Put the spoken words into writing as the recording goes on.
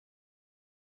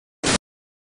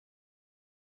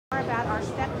About our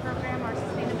STEP program, our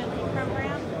sustainability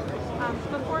program.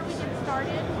 Before we get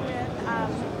started with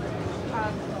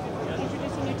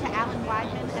introducing you to Alan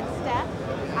Weidman and STEP,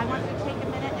 I want to take a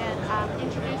minute and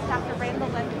introduce Dr. Randall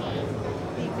Lemke,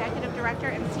 the Executive Director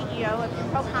and CEO of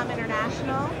InfoComm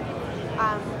International.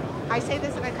 I say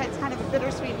this and it's kind of a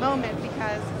bittersweet moment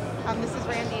because this is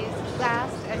Randy's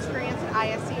last experience at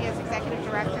ISE as Executive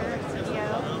Director and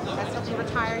CEO, as he'll be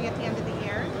retiring at the end of the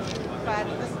year. But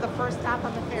this is the first stop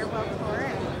on the farewell tour,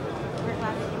 and we're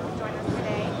glad that you could join us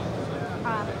today.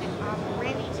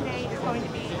 Randy today is going to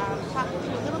be talking to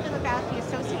you a little bit about the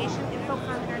association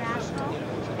InfoComm International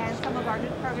and some of our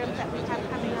new programs that we have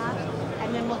coming up,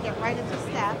 and then we'll get right into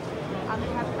STEP.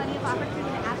 We'll have plenty of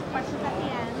opportunity to ask questions at the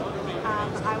end.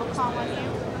 I will call on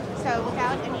you. So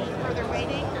without any further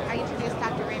waiting, I introduce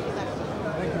Dr. Randy Lemke.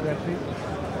 Thank you, Betsy,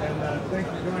 and thanks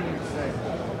for joining us today.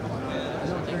 I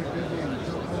know it's very busy and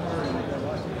so far, and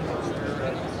lots of people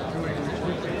here doing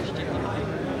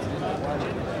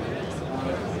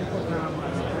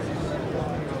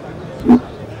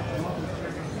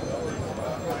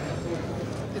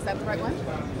Is that the right one?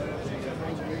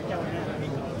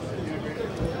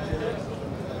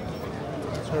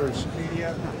 It's hers.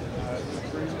 Media.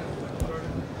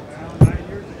 9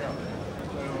 years ago.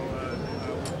 So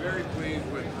we're very pleased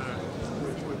with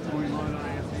what's going on at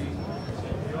ISE.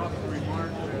 We often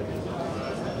remark that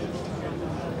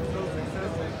so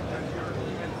successful because you're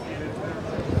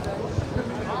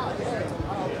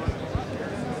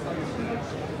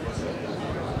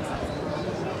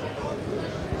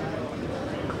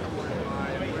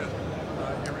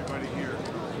everybody here.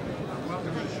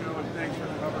 Welcome to the show and thanks for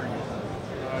covering it.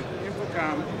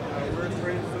 InfoComm, we're a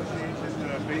trade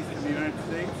association based in the United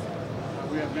States.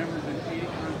 We have members in 80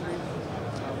 countries.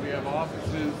 We have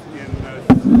offices in 7,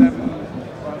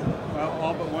 well,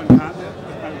 all but one continent,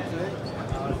 I would say.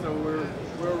 So we're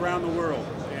around the world,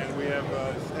 and we have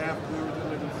staff members that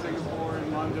live in Singapore, in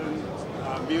London,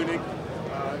 Munich,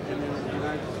 and in the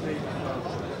United States.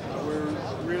 We're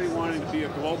really wanting to be a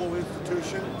global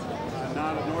institution,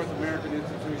 not a North American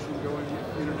institution going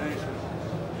international.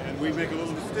 And we make a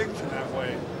little distinction that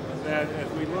way, that as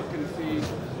we look and see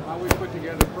how we put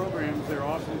together programs, they're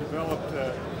often developed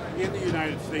in the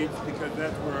United States because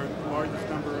that's where our largest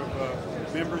number of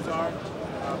members are.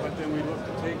 But then we look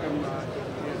to take them, and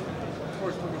of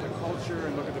course look at the culture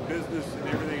and look at the business and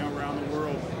everything around the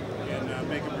world and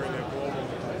make them really a global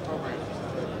program.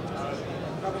 A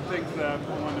couple things I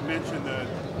wanted to mention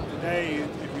today.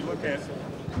 If you look at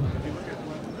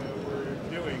what we're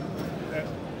doing, is that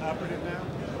operative now?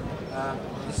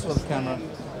 This is the camera.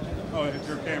 Oh, it's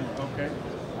your camera, okay.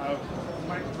 The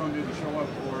microphone didn't show up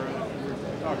for we're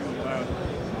talking a little loud.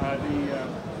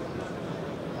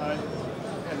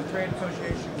 As a trade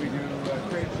association, we do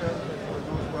trade shows that we're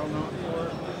most well known for.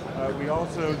 We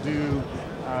also do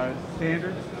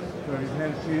standards. So you've had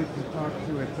a chance to talk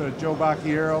to Joe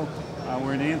Bacchiero.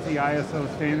 We're an ANSI ISO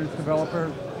standards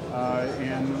developer,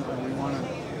 and we want to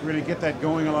really get that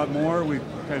going a lot more. We're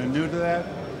kind of new to that.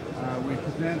 We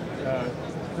present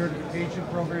certification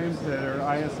programs that are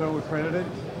ISO accredited,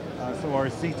 so our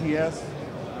CTS,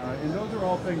 and those are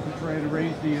all things to try to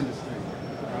raise the industry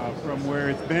from where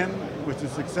it's been, which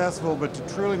is successful, but to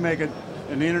truly make it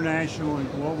an international and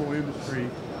global industry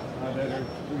that are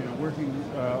working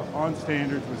on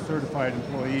standards with certified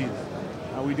employees.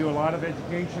 We do a lot of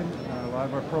education, a lot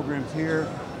of our programs here.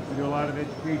 We do a lot of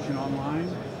education online.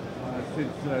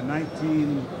 Since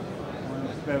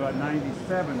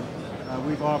 1997,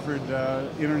 we've offered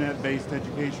internet-based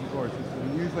education courses.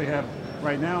 And we usually have,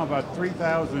 right now, about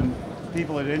 3,000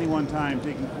 people at any one time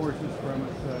taking courses from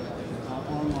us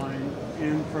online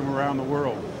and from around the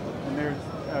world. And there's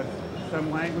some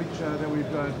language that we've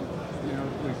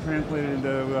translated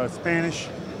into Spanish,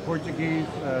 Portuguese,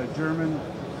 German.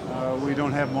 We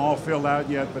don't have them all filled out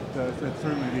yet, but that's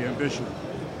certainly the ambition.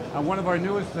 One of our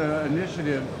newest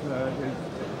initiatives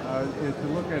is to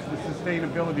look at the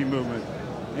sustainability movement.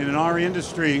 And in our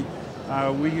industry,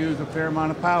 we use a fair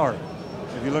amount of power.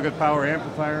 If you look at power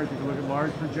amplifiers, if you look at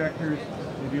large projectors,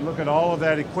 if you look at all of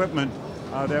that equipment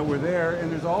that were there,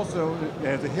 and there's also, it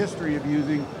has a history of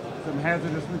using some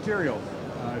hazardous materials.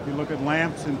 If you look at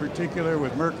lamps in particular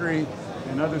with mercury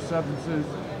and other substances,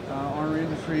 our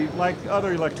industry, like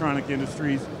other electronic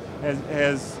industries,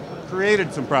 has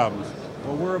created some problems.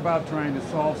 Well, we're about trying to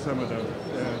solve some of those.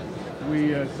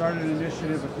 We started an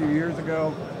initiative a few years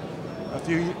ago.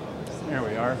 There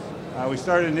we are. We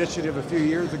started an initiative a few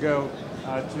years ago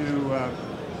to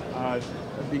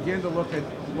begin to look at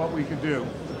what we could do.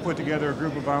 Put together a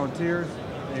group of volunteers.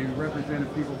 They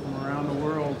represented people from around the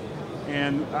world,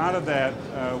 And out of that,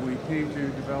 we came to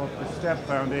develop the STEP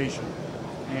Foundation.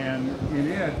 And in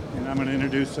it, and I'm going to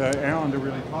introduce Alan to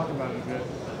really talk about it a bit,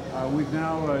 we've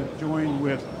now joined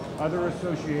with other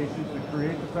associations to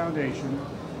create the foundation.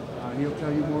 He'll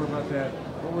tell you more about that.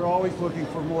 But we're always looking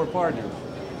for more partners.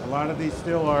 A lot of these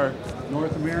still are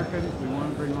North Americans. We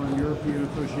want to bring on European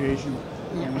associations,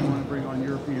 and we want to bring on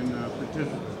European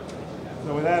participants.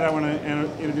 So with that, I want to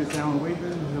introduce Alan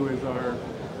Wheatman, who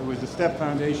is the STEP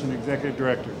Foundation Executive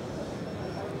Director.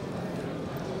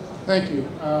 Thank you.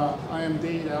 I am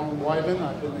indeed Alan Wyman.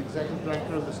 I've been Executive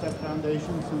Director of the STEP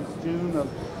Foundation since June of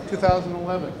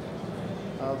 2011.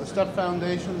 The STEP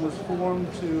Foundation was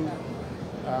formed to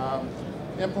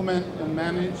implement and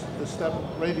manage the STEP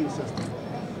rating system.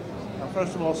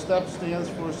 First of all, STEP stands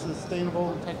for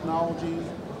Sustainable Technology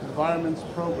Environments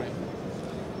Program.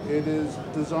 It is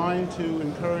designed to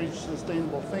encourage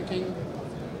sustainable thinking,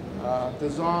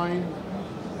 design,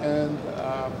 and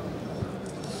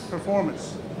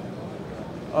performance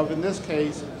of, in this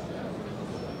case,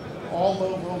 all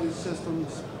low-voltage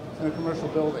systems in a commercial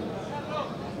building.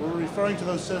 We're referring to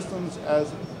those systems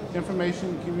as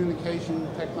information communication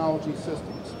technology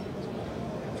systems.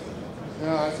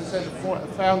 As I said, the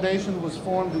foundation was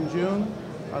formed in June.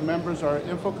 Our members are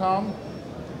InfoComm,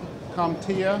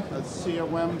 CompTIA, that's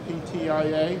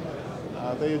C-O-M-P-T-I-A.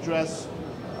 They address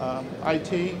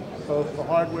IT, both the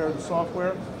hardware and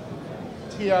software.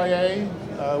 TIA,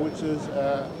 which is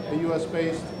a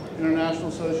US-based international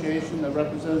association that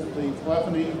represents the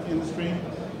telephony industry,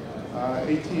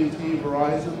 AT&T,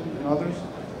 Verizon, and others.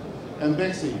 And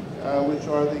BIXI, which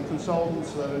are the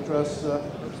consultants that address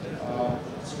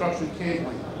structured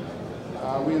cabling.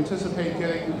 We anticipate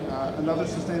getting another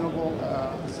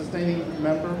sustaining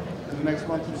member in the next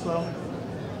month or so.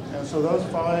 And so those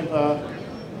 5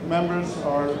 members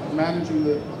are managing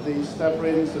the STEP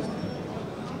rating system.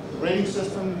 The rating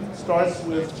system starts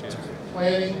with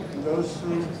planning and goes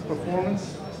through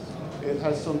performance. It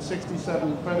has some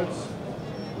 67 credits.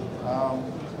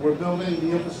 We're building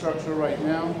the infrastructure right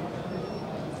now.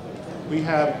 We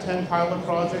have 10 pilot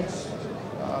projects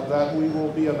that we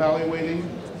will be evaluating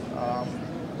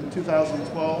in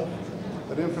 2012.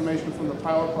 That information from the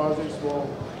pilot projects will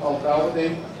help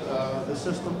validate the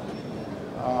system,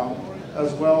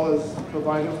 as well as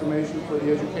provide information for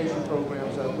the education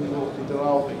programs that we will be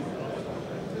developing.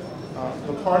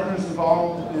 The partners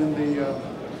involved in the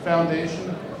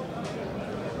foundation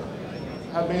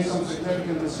have made some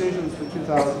significant decisions for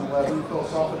 2011,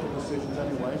 philosophical decisions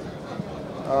anyway.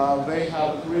 They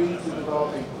have agreed to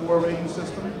develop a core rating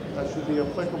system that should be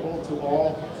applicable to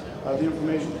all the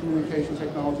information communication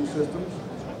technology systems.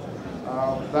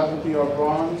 That will be our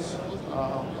bronze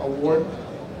award.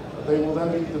 They will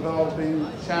then be developing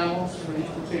channels for each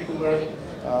particular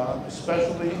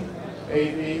specialty,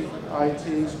 AV,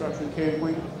 IT, structured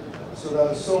cabling, so that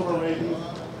a silver rating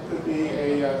could be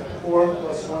a core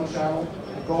plus 1 channel.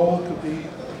 A gold could be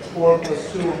core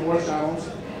plus 2 or more channels.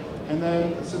 And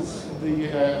then, since the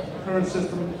current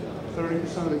system,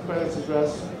 30% of the credits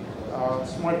address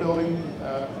smart building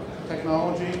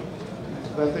technology,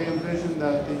 that they envision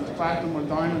that the platinum or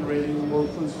diamond rating will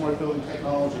include smart building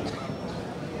technology.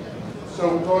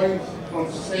 So we're going from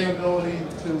sustainability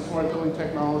to smart building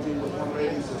technology with 1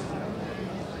 rating system.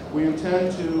 We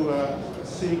intend to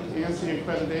seek ANSI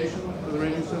accreditation for the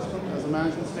rating system as a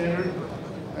management standard,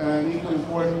 and equally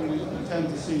important, we intend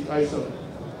to seek ISO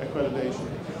accreditation.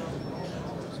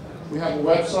 We have a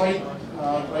website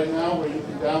right now where you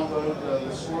can download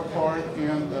the scorecard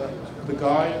and the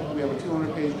guide. We have a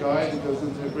 200-page guide that goes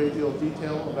into a great deal of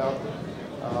detail about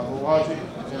the logic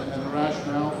and the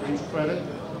rationale for each credit.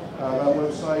 That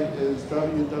website is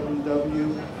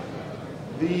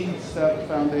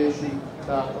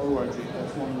www.thestepfoundation.org.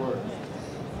 That's 1 word.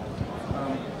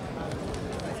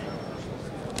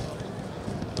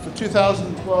 For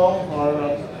 2012,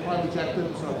 our prime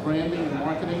objectives are branding and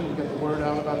marketing to get the word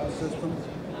out about the system,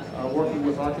 working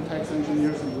with architects,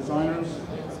 engineers, and designers.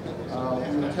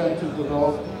 We intend to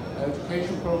develop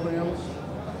education programs.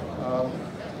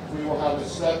 We will have a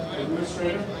STEP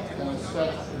administrator and a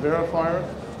STEP verifier.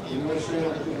 The administrator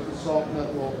will be the consultant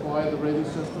that will apply the rating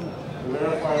system. The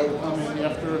verifier will come in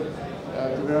after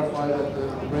to verify that the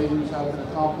ratings have been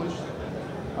accomplished.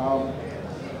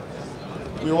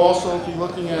 We will also be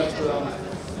looking at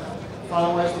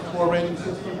finalize the core rating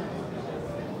system,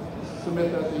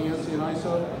 submit that to ANSI and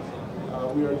ISO.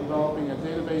 We are developing a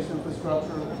database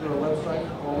infrastructure through our website.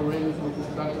 All the ratings will be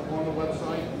conducted on the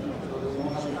website, so there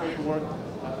won't have any paperwork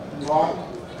involved.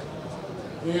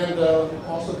 And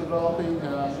also developing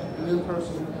an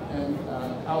in-person and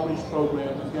outreach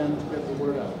program, again, to get the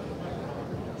word out.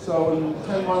 So in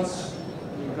 10 months,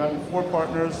 We've gotten 4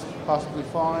 partners, possibly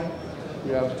 5.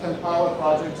 We have 10 pilot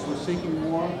projects. We're seeking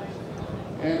more.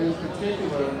 And in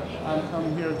particular, I'm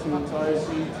coming here to ISE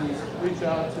to reach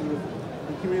out to the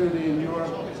community in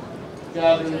Europe,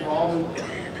 gather involvement,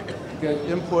 get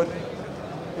input,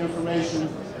 information,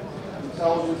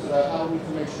 intelligence about how we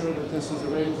can make sure that this is a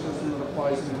rating system that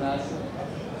applies internationally.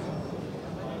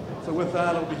 So with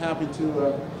that, I'll be happy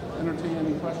to entertain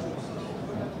any questions.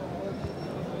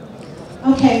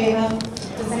 Okay,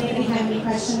 does anybody have any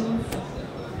questions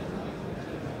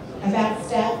about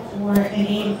STEP or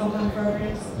any InfoComm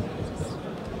programs?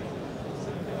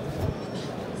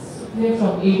 We're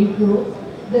from AV Pro.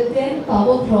 The 10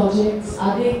 power projects,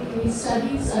 are they case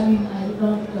studies? I mean, I did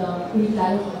not feel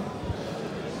live.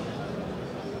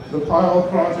 The pilot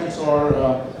projects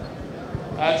are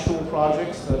actual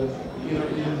projects that are either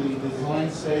in the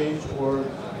design stage or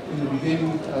in the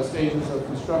beginning stages of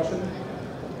construction.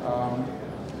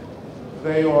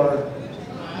 They are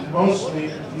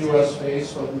mostly US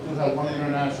based, but we do have 1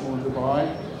 international in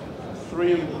Dubai,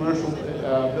 3 in the commercial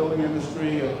building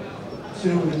industry, 2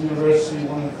 in the university,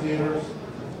 1 in theaters.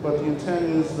 But the intent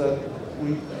is that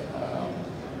we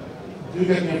do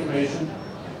get the information.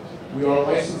 We are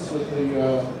licensed with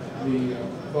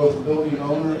both the building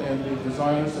owner and the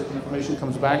designers, that the information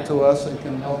comes back to us and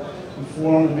can help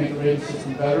inform and make the rating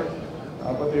system better.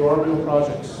 But they are real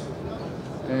projects.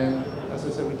 And as I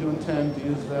said, we do intend to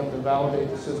use them to validate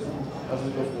the system as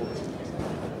we go forward.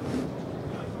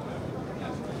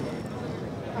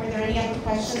 Are there any other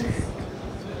questions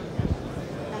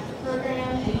about the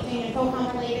program, anything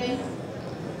InfoComm related?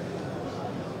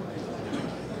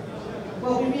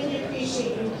 Well, we really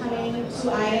appreciate you coming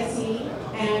to ISE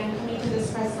and coming to this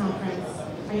press conference.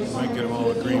 I just want to get them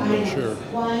all a green brochure.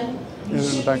 One, you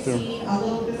should receive a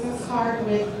little business card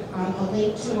with a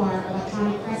link to our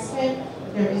electronic press kit.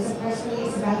 There is a press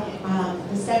release about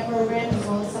the STEP program as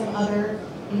well as some other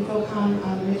InfoComm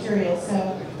materials. So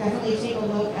definitely take a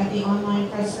look at the online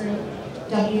press room,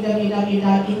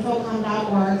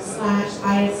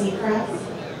 www.infocom.org/ISE Press.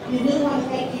 We really want to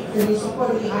thank you for your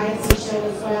support of the ISE show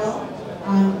as well.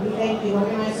 We thank the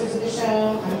organizers of the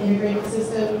show, Integrated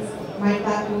Systems, Mike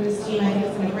Blackman and his team. I think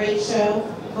it's been a great show.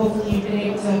 Hopefully you've been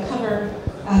able to cover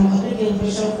a good deal of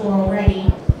the show floor already.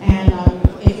 And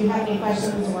if you have any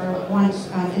questions or want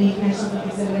any connections with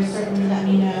exhibitors, certainly let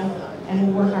me know, and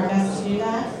we'll work our best to do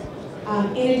that.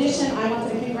 In addition, I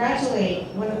want to congratulate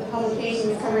one of the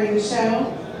publications covering the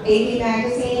show, AV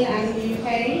Magazine out of the UK,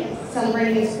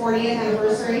 celebrating its 40th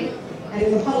anniversary, and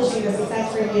in publishing this,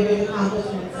 that's really a big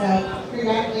accomplishment. So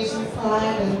congratulations,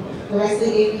 Clive, and the rest of the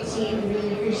AV team, we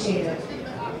really appreciate it.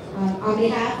 On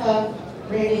behalf of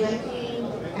Randy Lemke,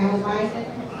 Alan Weisman,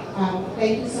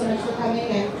 thank you so much for coming,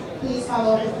 and please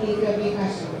follow up if you have any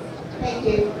questions. Thank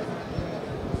you.